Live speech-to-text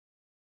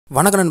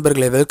வணக்கம்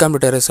நண்பர்களே, welcome to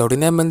terraceout.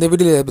 நம்ம இந்த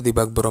வீடியோவில் எதை பற்றி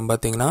பார்க்க போகிறோம்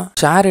பார்த்தீங்கன்னா,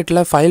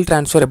 ShareItல ஃபைல்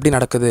ட்ரான்ஸ்ஃபர் எப்படி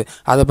நடக்குது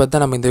அதை பற்றி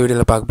தான் நம்ம இந்த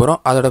வீடியோவில் பார்க்க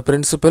போகிறோம். அதோட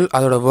பிரின்சிபல்,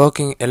 அதோட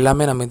ஒர்க்கிங்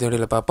எல்லாமே நம்ம இந்த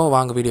வீடியோவில் பார்ப்போம்.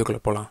 வாங்க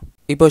வீடியோக்குள்ளே போகலாம்.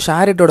 இப்போ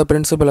ShareItோட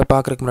பிரின்சிபலை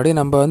பார்க்குறதுக்கு முன்னாடி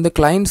நம்ம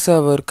கிளைண்ட்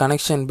சர்வர்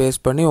கனெக்ஷன் பேஸ்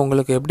பண்ணி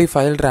உங்களுக்கு எப்படி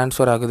ஃபைல்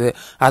ட்ரான்ஸ்ஃபர் ஆகுது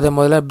அதை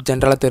முதல்ல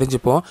ஜென்ரலாக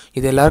தெரிஞ்சுப்போம்.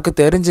 இது எல்லாருக்கும்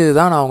தெரிஞ்சது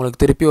தான், நான் உங்களுக்கு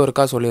திருப்பி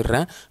ஒருக்கா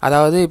சொல்லிடுறேன்.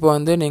 அதாவது இப்போ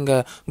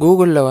நீங்கள்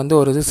கூகுளில்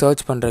ஒரு இது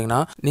சர்ச்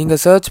பண்ணுறீங்கன்னா,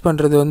 நீங்கள் சர்ச்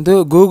பண்ணுறது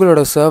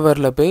கூகுளோட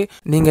சர்வரில் போய்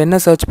நீங்கள் என்ன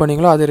சர்ச்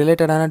பண்ணீங்களோ அது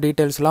ரிலேட்டடான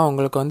டீட்டெயில்ஸ்லாம்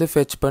உங்களுக்கு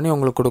ஃபெச் பண்ணி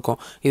உங்களுக்கு கொடுக்கும்.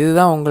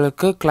 இதுதான்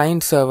உங்களுக்கு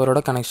கிளைண்ட்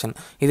சர்வரோட கனெக்ஷன்.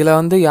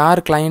 இதில்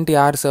யார் கிளைண்ட்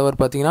யார் சர்வர்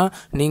பார்த்தீங்கன்னா,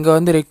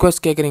 நீங்கள்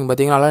ரிக்வஸ்ட் கேட்குறீங்க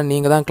பார்த்தீங்கன்னா, அதனால்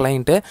நீங்கள் தான்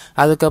கிளைண்ட்டு.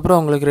 அதுக்கப்புறம்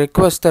உங்களுக்கு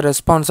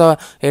ரெஸ்பான்ஸாக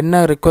என்ன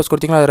ரிக்வஸ்ட்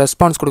கொடுத்தீங்களோ அது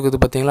ரெஸ்பான்ஸ் கொடுக்குது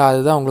பார்த்தீங்களா,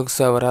 அதுதான் உங்களுக்கு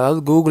சர்வர். அதாவது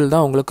கூகுள்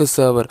தான் உங்களுக்கு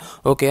சர்வர்.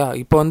 ஓகேயா?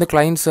 இப்போ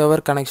கிளைண்ட்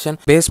சர்வர் கனெக்ஷன்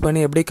பேஸ் பண்ணி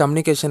எப்படி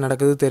கம்யூனிகேஷன்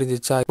நடக்குது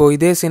தெரிஞ்சிச்சா? இப்போ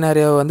இதே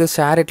சினாரியோ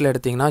ShareItல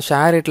எடுத்தீங்கன்னா,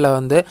 ShareItல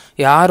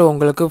யார்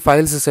உங்களுக்கு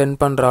ஃபைல்ஸ் சென்ட்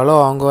பண்ணுறாலோ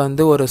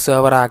அவங்க ஒரு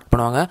சர்வராக ஆக்ட்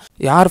பண்ணுவாங்க.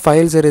 யார்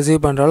ஃபைல்ஸ்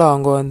ரிசீவ் பண்ணுறாலோ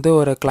அவங்க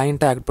ஒரு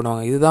கிளைண்ட்டாக ஆக்ட்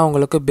பண்ணுவாங்க. இதுதான்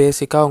உங்களுக்கு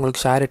பேசிக்காக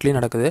உங்களுக்கு ShareItலேயும்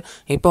நடக்குது.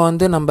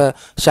 இப்போ நம்ம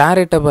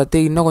ShareIட்டை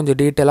பற்றி இன்னும் கொஞ்சம்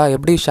டீட்டெயிலாக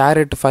எப்படி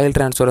ShareIt ஃபைல்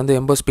ட்ரான்ஸ்ஃபர்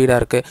ரொம்ப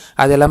ஸ்பீடாக இருக்குது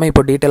அது எல்லாமே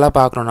இப்போ டீட்டெயிலாக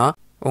பார்க்கணுன்னா,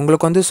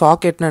 உங்களுக்கு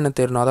சாக்கெட்னு என்ன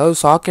தெரியணும். அதாவது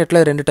சாக்கெட்டில்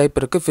 2 டைப்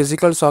இருக்குது.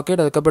 ஃபிசிக்கல்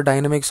சாக்கெட், அதுக்கப்புறம்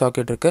டைனமிக்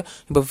சாக்கெட் இருக்குது.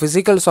 இப்போ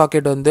ஃபிசிக்கல்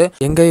சாக்கெட்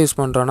எங்கே யூஸ்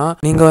பண்ணுறோன்னா,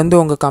 நீங்கள்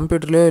உங்கள்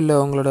கம்ப்யூட்டர்லையோ இல்லை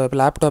உங்களோட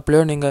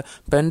லேப்டாப்லையோ நீங்கள்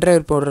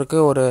பென்ட்ரைவ் போடுறதுக்கு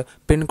ஒரு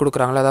பின்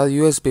கொடுக்குறாங்களா, அதாவது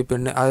யூஎஸ்பி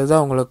பின்,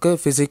 அதுதான் உங்களுக்கு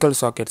ஃபிசிக்கல்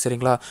சாக்கெட்.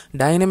 சரிங்களா?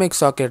 டைனமிக்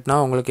சாக்கெட்னா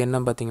உங்களுக்கு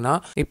என்ன பார்த்தீங்கன்னா,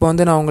 இப்போ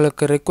நான்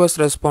உங்களுக்கு ரிக்வஸ்ட்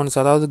ரெஸ்பான்ஸ்,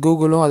 அதாவது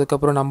கூகுளும்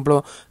அதுக்கப்புறம்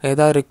நம்மளும்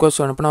ஏதாவது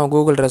ரிக்வஸ்ட் அனுப்புனா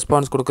கூகுள்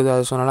ரெஸ்பான்ஸ் கொடுக்குது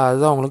அது சொன்னாலும்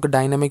அதுதான் உங்களுக்கு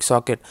டைனமிக்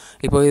சாக்கெட்.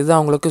 இப்போ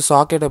இதுதான் உங்களுக்கு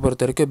சாக்கெட்டை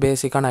பொறுத்த வரைக்கும்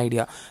பேசிக்கான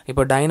ஐடியா.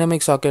 இப்போ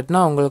டைனமிக் சாக்கெட்னா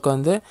உங்களுக்கு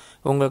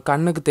உங்கள்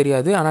கண்ணுக்கு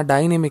தெரியாது, ஆனால்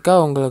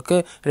டைனமிக்காக உங்களுக்கு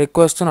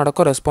ரிக்வஸ்ட்டும்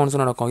நடக்கும்,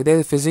 ரெஸ்பான்ஸும் நடக்கும். இதே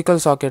ஃபிசிக்கல்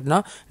சாக்கெட்னா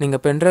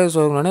நீங்கள் பென்ட்ரைவ்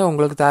சொல்லணுன்னே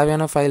உங்களுக்கு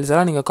தேவையான ஃபைல்ஸ்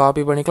எல்லாம் நீங்கள்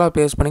காப்பி பண்ணிக்கலாம்,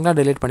 பேஸ்ட் பண்ணிக்கலாம்,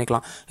 டெலீட்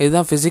பண்ணிக்கலாம்.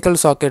 இதுதான் ஃபிசிக்கல்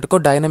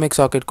சாக்கெட்டுக்கும் டைனமிக்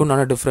சாக்கெட்டுக்கும்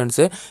நல்ல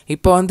டிஃப்ரென்ஸு.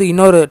 இப்போ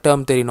இன்னொரு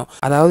டேர்ம் தெரியணும்.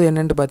 அதாவது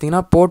என்னென்னு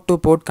பார்த்தீங்கன்னா, board to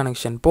board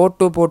connection. Board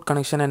to board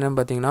connection என்னென்னு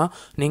பார்த்தீங்கன்னா,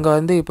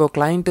 நீங்கள் இப்போ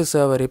கிளைண்ட்டு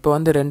சர்வர் இப்போ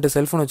 2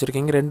 செல்ஃபோன்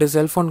வச்சுருக்கீங்க. 2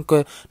 செல்ஃபோனுக்கு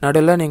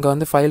நடுவில்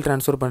நீங்கள் ஃபைல்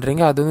ட்ரான்ஸ்ஃபர்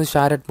பண்ணுறீங்க. அது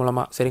ShareIt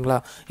மூலமாக. சரிங்களா?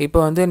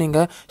 இப்போ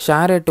நீங்கள்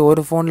ShareIt ஒரு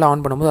ஃபோனில்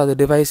ஆன் பண்ணும்போது அது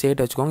டிவைஸ்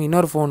 8 வச்சுக்கோங்க.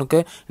 இன்னொரு ஃபோனுக்கு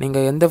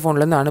நீங்கள் எந்த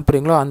ஃபோன்லேருந்து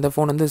அனுப்புகிறீங்களோ அந்த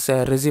ஃபோன்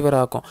ரிசீவர்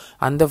ஆகும்.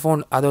 அந்த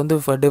ஃபோன்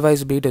அது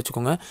டிவைஸ் பி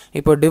வச்சுக்கோங்க.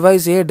 இப்போ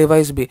டிவைஸ் ஏ,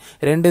 டிவைஸ் பி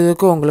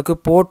ரெண்டுத்துக்கும் உங்களுக்கு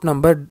போர்ட்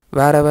நம்பர்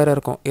வேறு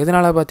இருக்கும்.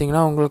 எதனால்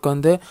பார்த்தீங்கன்னா,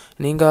 உங்களுக்கு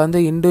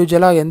நீங்கள்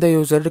இண்டிவிஜுவலாக எந்த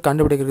யூசர்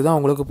கண்டுபிடிக்கிறது தான்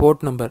உங்களுக்கு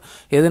போர்ட் நம்பர்.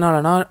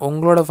 எதனாலனா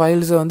உங்களோட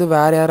ஃபைல்ஸ்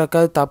வேறு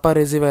யாருக்காவது தப்பாக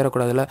ரிசீவ்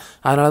ஆகிடக்கூடாதுல்ல,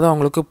 அதனால தான்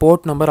உங்களுக்கு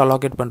போர்ட் நம்பர்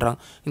அலோகேட் பண்ணுறாங்க.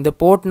 இந்த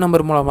போர்ட்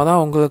நம்பர் மூலமாக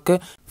தான் உங்களுக்கு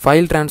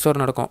ஃபைல்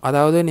ட்ரான்ஸ்ஃபர் நடக்கும்.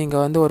 அதாவது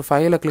நீங்கள் ஒரு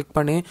ஃபைலை கிளிக்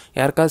பண்ணி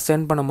யாருக்காவது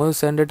சென்ட் பண்ணும்போது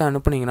சென்ட்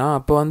அனுப்புனீங்கன்னா,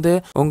 அப்போ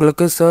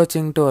உங்களுக்கு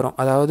சர்ச்சிங்ட்டு வரும்.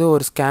 அதாவது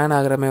ஒரு ஸ்கேன்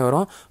ஆகிறமே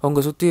வரும்.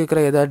 உங்கள் சுற்றி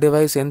இருக்கிற எதாவது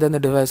டிவைஸ் எந்தெந்த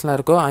டிவைஸ்லாம்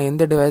இருக்கோ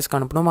எந்த டிவைஸ்க்கு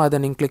அனுப்பணுமோ அதை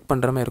நீங்கள் கிளிக்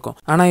பண்ணுற மாதிரி இருக்கும்.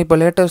 ஆனால் இப்போ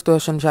லேட்டஸ்ட்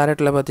வெர்ஷன்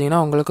ShareItல பார்த்தீங்கன்னா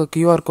உங்களுக்கு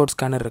QR கோட்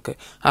ஸ்கேனர் இருக்குது.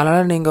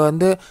 அதனால்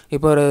நீங்கள்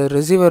இப்போ ஒரு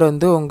ரிசீவர்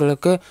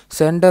உங்களுக்கு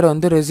சென்டர்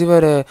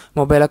ரிசீவர்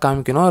மொபைலை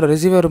காமிக்கணும்.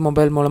 ரிசீவர்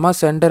மொபைல் மூலமாக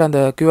சென்டர் அந்த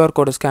QR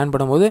கோடை ஸ்கேன்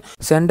பண்ணும்போது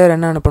சென்டர்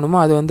என்ன அனுப்பணுமோ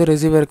அது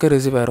ரிசீவருக்கு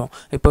ரிசீவ் ஆகும்.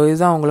 இப்போ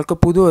இதுதான் உங்களுக்கு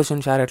புது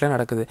வெர்ஷன் ShareItல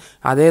நடக்குது.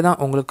 அதே தான்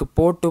உங்களுக்கு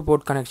போர்ட் டு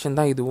போர்ட் கனெக்ஷன்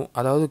தான் இதுவும்.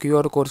 அதாவது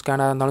QR கோட்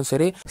ஸ்கேனாக இருந்தாலும்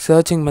சரி,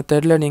 சர்ச்சிங்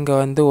மெத்தடில்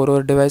நீங்கள் ஒரு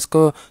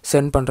டிவைஸ்க்கு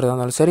சென்ட் பண்ணுறதா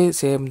இருந்தாலும் சரி,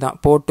 சேம் தான்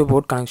போர்ட் டு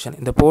போர்ட் கனெக்ஷன்.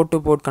 இந்த போர்ட் டு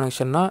போர்ட்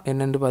கனெக்ஷன்னா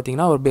என்னென்னு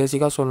பார்த்தீங்கன்னா, ஒரு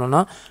பேசிக்காக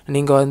சொல்லணும்னா,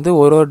 நீங்கள்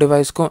ஒரு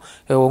டிவைஸ்க்கும்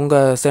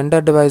உங்கள்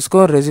சென்டர்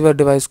டிவைஸ்க்கும் ரிசீவர்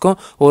டிவைஸ்க்கும்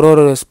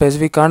ஒரு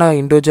ஸ்பெசிஃபிக்கான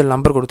இண்டிவிஜுவல்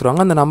நம்பர்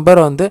கொடுத்துருவாங்க. அந்த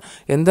நம்பரை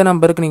எந்த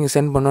நம்பருக்கு நீங்கள்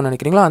சென்ட் பண்ணணும்னு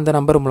நினைக்கிறீங்களோ அந்த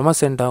நம்பர் மூலமாக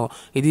சென்ட் ஆகும்.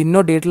 இது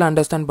இன்னும் டீட்டெயிலாக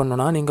அண்டர்ஸ்டாண்ட்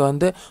பண்ணணும்னா,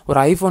 நீங்கள் ஒரு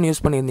ஐஃபோன்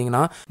யூஸ்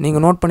பண்ணியிருந்தீங்கன்னா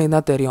நீங்கள் நோட்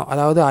பண்ணியிருந்தால் தெரியும்.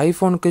 அதாவது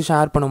ஐஃபோனுக்கு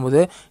ஷேர்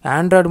பண்ணும்போது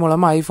ஆண்ட்ராய்டு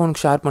மூலமாக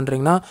ஐஃபோனுக்கு ஷேர்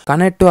பண்ணுறீங்கன்னா,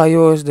 கனெக்ட் டு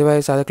iOS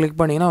டிவைஸ் அதை கிளிக்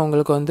பண்ணிங்கன்னா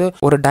உங்களுக்கு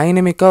ஒரு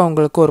டைனமிக்காக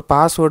உங்களுக்கு ஒரு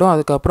பாஸ்வேர்டும்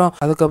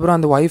அதுக்கப்புறம்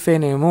அந்த வைஃபை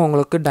நேமும்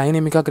உங்களுக்கு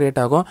டைனமிக்காக க்ரியேட்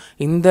ஆகும்.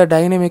 இந்த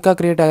டைனமிக்காக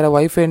க்ரியேட் ஆகிற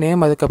வைஃபை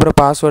நேம் அதுக்கப்புறம்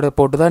பாஸ்வேர்டை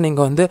போட்டு தான் நீங்கள்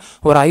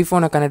ஒரு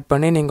ஐஃபோனை கனெக்ட்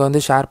பண்ணி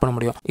நீங்கள் ஷேர் பண்ண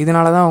முடியும்.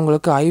 இதனால தான்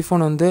உங்களுக்கு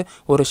ஐஃபோன்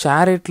ஒரு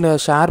ShareItல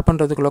ஷேர்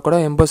பண்ணுறதுக்குள்ள கூட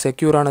ரொம்ப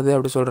செக்யூரானது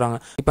அப்படி சொல்கிறாங்க.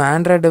 இப்போ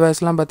ஆண்ட்ராய்டு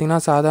டிவைஸ்லாம் பார்த்தீங்கன்னா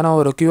சாதாரண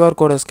ஒரு QR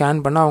கோடை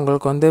ஸ்கேன் பண்ணால்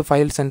உங்களுக்கு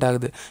ஃபைல் சென்ட்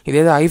ஆகுது.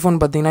 இதே ஐஃபோன்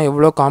பார்த்தீங்கன்னா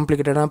எவ்வளோ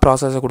காம்ப்ளிகேட்டடான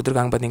ப்ராசஸை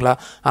கொடுத்துருக்காங்க பார்த்தீங்களா.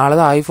 அதனால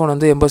தான் ஐஃபோன்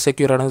ரொம்ப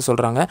செக்யூரானது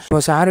சொல்கிறாங்க.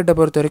 இப்போ ShareIட்டை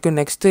பொறுத்த வரைக்கும்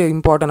நெக்ஸ்ட்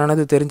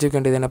இம்பார்ட்டன்டானது தெரிஞ்சுக்க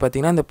வேண்டியது என்ன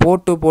பார்த்தீங்கன்னா, இந்த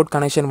போர்ட் டு போர்ட்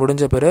கனெக்ஷன்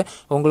முடிஞ்ச பிறகு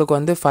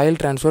உங்களுக்கு ஃபைல்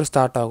ட்ரான்ஸ்ஃபர்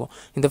ஸ்டார்ட் ஆகும்.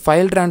 இந்த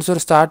ஃபைல்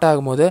ட்ரான்ஸ்ஃபர் ஸ்டார்ட்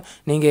ஆகும்போது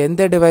நீங்கள்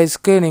எந்த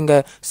டிவைஸ்க்கு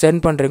நீங்கள்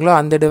சென்ட் பண்ணுறீங்களோ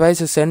அந்த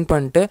டிவைஸை சென்ட்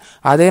பண்ணிட்டு,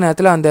 அதே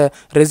நேரத்தில் அந்த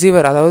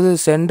ரிசீவர், அதாவது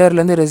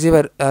சென்டர்லேருந்து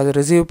ரிசீவர் அதை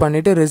ரிசீவ்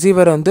பண்ணிவிட்டு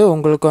ரிசீவர்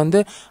உங்களுக்கு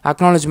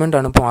அக்னாலஜ்மெண்ட்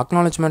அனுப்பும்.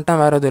 அக்னாலஜ்மெண்ட்டாக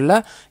வேறு எதுவும் இல்லை,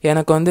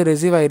 எனக்கு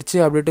ரிசீவ் ஆயிடுச்சு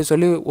அப்படின்ட்டு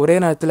சொல்லி ஒரே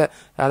நேரத்தில்,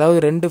 அதாவது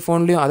 2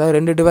 ஃபோன்லேயும், அதாவது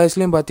 2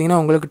 டிவைஸ்லையும் பார்த்தீங்கன்னா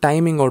உங்களுக்கு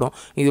டைமிங் ஓடும்.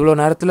 இவ்வளோ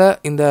நேரத்தில்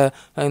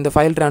இந்த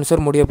ஃபைல்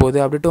ட்ரான்ஸ்ஃபர் முடிய போகுது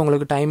அப்படின்ட்டு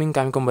உங்களுக்கு டைமிங்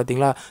காமிக்கும்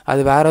பார்த்தீங்களா,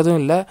 அது வேறு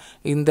எதுவும் இல்லை,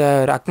 இந்த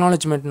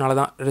அக்னாலஜ்மெண்ட்னால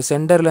தான்.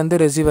 சென்டர்லேருந்து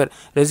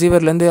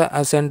ரிசீவர்லேருந்து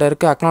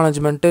சென்டருக்கு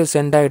அக்னாலஜ்மெண்ட்டு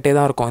சென்ட் ஆகிட்டே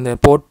தான் இருக்கும் இந்த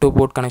போர்ட் டு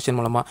போர்ட் கனெக்ஷன்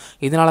மூலமாக.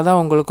 இதனால தான்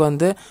உங்களுக்கு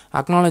வந்து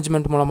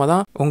அக்னாலஜ்மெண்ட் மூலமாக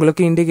தான்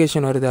உங்களுக்கு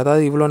இண்டிகேஷன் வருது,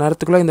 அதாவது இவ்வளோ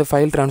நேரத்துக்குள்ளே இந்த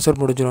ஃபைல் ட்ரான்ஸ்ஃபர்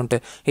முடிஞ்சிடும்ட்டு.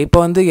 இப்போ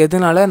வந்து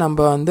எதனால நம்ம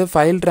வந்து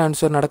ஃபைல்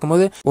ட்ரான்ஸ்ஃபர்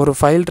நடக்கும்போது ஒரு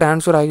ஃபைல்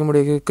ட்ரான்ஸ்ஃபர் ஆகி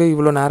முடிக்கிறதுக்கு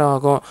இவ்வளோ நேரம்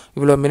ஆகும்,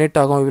 இவ்வளோ மினிட்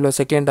ஆகும், இவ்வளோ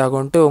செகண்ட்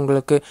ஆகும்ட்டு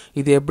உங்களுக்கு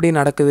இது எப்படி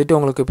நடக்குதுட்டு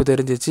உங்களுக்கு இப்போ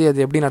தெரிஞ்சிச்சு.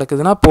 அது எப்படி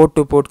நடக்குதுன்னா போர்ட்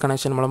டு போர்ட்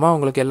கனெக்ஷன் மூலமாக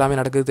உங்களுக்கு எல்லாமே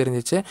நடக்குது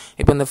தெரிஞ்சிச்சு.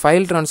 இப்போ இந்த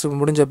ஃபைல் ட்ரான்ஸ்ஃபர்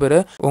முடிஞ்ச பிறகு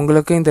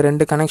உங்களுக்கு இந்த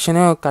 2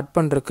 கனெக்ஷனையும் கட்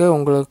பண்ணுறதுக்கு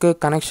உங்களுக்கு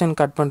கனெக்ஷன்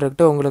கட்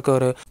பண்ணுறதுக்கு உங்களுக்கு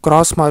ஒரு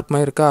கிராஸ் மார்க்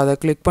மாதிரி இருக்கா, அதை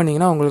கிளிக்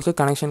பண்ணிங்கன்னா உங்களுக்கு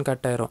கனெக்ஷன்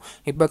கட் ஆயிரும்.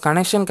 இப்போ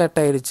கனெக்ஷன் கட்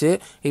ஆயிடுச்சு.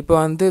 இப்போ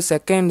வந்து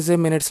செகண்ட்ஸு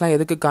மினிட்ஸ்லாம்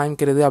எதுக்கு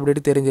காமிக்கிறது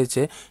அப்படின்ட்டு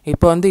தெரிஞ்சிச்சு.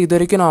 இப்போ வந்து இது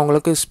வரைக்கும் நான்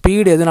உங்களுக்கு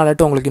ஸ்பீடு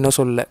எதுனாலட்டு உங்களுக்கு இன்னும்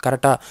சொல்லலை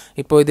கரெக்டாக.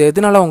 இப்போ இது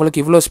எதனால உங்களுக்கு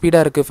இவ்வளோ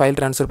ஸ்பீடாக இருக்குது ஃபைல்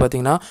ட்ரான்ஸ்ஃபர்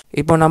பார்த்தீங்கன்னா,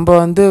 இப்போ நம்ம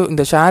வந்து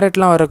இந்த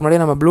ஷேர்இட்லாம் வரக்கு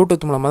முன்னாடி நம்ம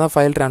ப்ளூடூத் மூலமாக தான்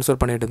ஃபைல் ட்ரான்ஸ்ஃபர்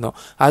பண்ணிட்டு இருந்தோம்.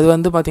 அது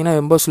வந்து பார்த்தீங்கன்னா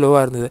ரொம்ப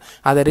ஸ்லோவாக இருந்தது.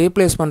 அதை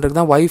ரீப்ளேஸ் பண்ணுறதுக்கு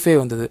தான் வைஃபை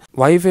வந்தது.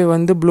 வைஃபை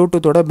வந்து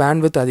ப்ளூடூத்தோட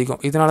பேண்ட்வித் அதிகம்,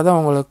 இதனால தான்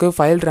உங்களுக்கு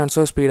ஃபைல்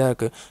ட்ரான்ஸ்ஃபர் ஸ்பீடாக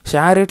இருக்குது.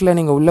 ஷேர்இட்டில்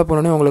நீங்கள் உள்ளே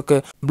போனோன்னே உங்களுக்கு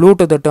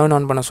ப்ளூடூத்தை டர்ன்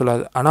ஆன் பண்ண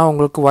சொல்லாது, ஆனால்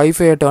உங்களுக்கு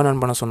வைஃபையை டர்ன்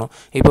ஆன் பண்ண சொன்னோம்.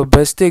 இப்போ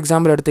பெஸ்ட்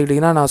எக்ஸாம்பிள்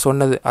எடுத்துக்கிட்டிங்கன்னா நான்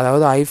சொன்னது,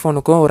 அதாவது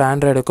ஐஃபோனுக்கும் ஒரு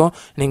ஆண்ட்ராய்டுக்கும்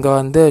நீங்கள்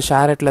வந்து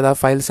ஷேர்இட்டில் ஏதாவது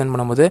ஃபைல் சென்ட்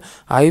பண்ணும்போது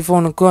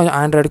ஐஃபோனுக்கும்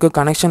ஆண்ட்ராய்டுக்கும்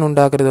கனெக்ஷன்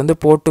உண்டாக்குறது வந்து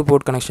போர்ட் டு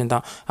போர்ட் கனெக்ஷன்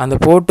தான். அந்த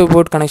போர்ட் டு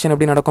போர்ட் கனெக்ஷன்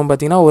எப்படி நடக்கும்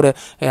பார்த்தீங்கன்னா, ஒரு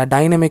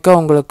டைனமிக்காக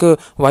உங்களுக்கு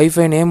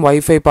wifi name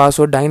wifi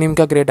password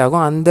டைனமிக்காக create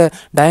ஆகும். அந்த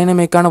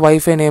டைனமிக்கான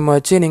வைஃபை நேம்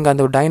வச்சு நீங்கள்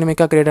அந்த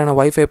டைனமிக்காக கிரியேட் ஆன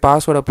வைஃபை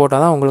பாஸ்வேர்டை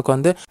போட்டால் தான் உங்களுக்கு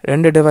வந்து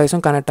 2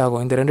 டிவைஸும் கனெக்ட்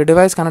ஆகும். இந்த 2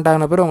 டிவைஸ் கனெக்ட்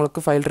ஆகின பிறகு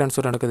உங்களுக்கு ஃபைல்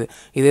ட்ரான்ஸ்ஃபர் நடக்குது.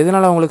 இது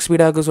எதனால் உங்களுக்கு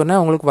ஸ்பீடாக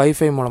சொன்னால் உங்களுக்கு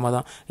வைஃபை மூலமாக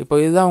தான். இப்போ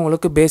இதுதான்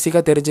உங்களுக்கு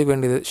பேசிக்காக தெரிஞ்சுக்க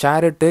வேண்டியது,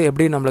 ஷேர்இட்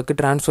எப்படி நம்மளுக்கு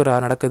ட்ரான்ஸ்ஃபர்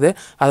நடக்குது,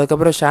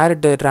 அதுக்கப்புறம்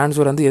ஷேர்இட்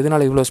ட்ரான்ஸ்ஃபர் வந்து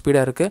எதனால் இவ்வளோ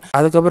ஸ்பீடாக இருக்குது,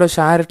 அதுக்கப்புறம்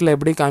ஷேர்இட்டில்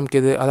எப்படி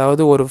காமிக்குது,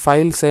 அதாவது ஒரு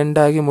ஃபைல் சென்ட்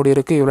ஆகி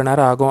முடியிருக்கு இவ்வளோ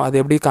நேரம் ஆகும், அது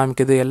எப்படி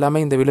காமிக்குது,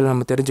 எல்லாமே இந்த வீடியோவில்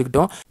நம்ம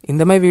தெரிஞ்சுக்கிட்டோம்.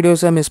 இந்த மாதிரி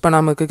வீடியோஸை மிஸ்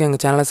பண்ணாமல் இருக்க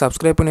எங்கள் சேனலை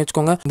சப்ஸ்கிரைப் பண்ணி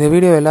வச்சுக்கோங்க. இந்த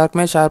வீடியோ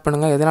எல்லாருக்குமே ஷேர்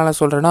பண்ணுங்கள். எதனால்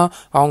சொல்கிறேன்னா,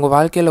 அவங்க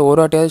வாழ்க்கையில்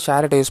ஒரு வாட்டியாவது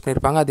ஷேர்இட் யூஸ்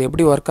பண்ணியிருப்பாங்க, அது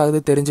எப்படி ஒர்க்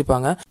ஆகுது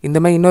தெரிஞ்சுப்பாங்க. இந்த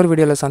மாதிரி இன்னொரு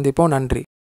வீடியோவில் சந்திப்போம். நன்றி.